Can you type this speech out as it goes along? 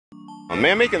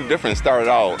Man Making a Difference started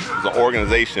out as an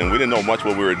organization. We didn't know much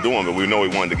what we were doing, but we know we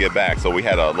wanted to get back. So we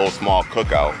had a little small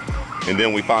cookout. And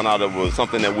then we found out it was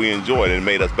something that we enjoyed and it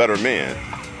made us better men.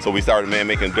 So we started Man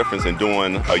Making a Difference and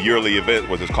doing a yearly event,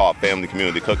 which is called Family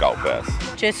Community Cookout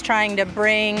Fest. Just trying to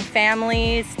bring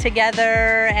families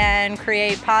together and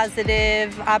create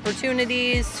positive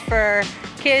opportunities for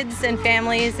kids and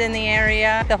families in the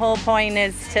area. The whole point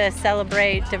is to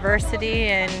celebrate diversity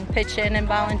and pitch in and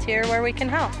volunteer where we can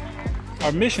help.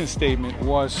 Our mission statement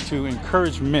was to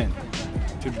encourage men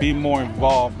to be more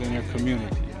involved in their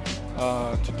community,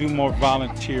 to do more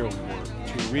volunteer work,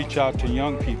 to reach out to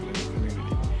young people in the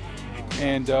community.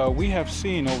 And we have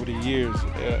seen over the years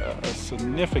a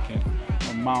significant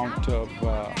amount of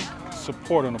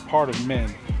support on the part of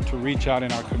men to reach out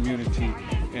in our community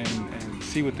and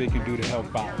see what they can do to help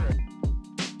out.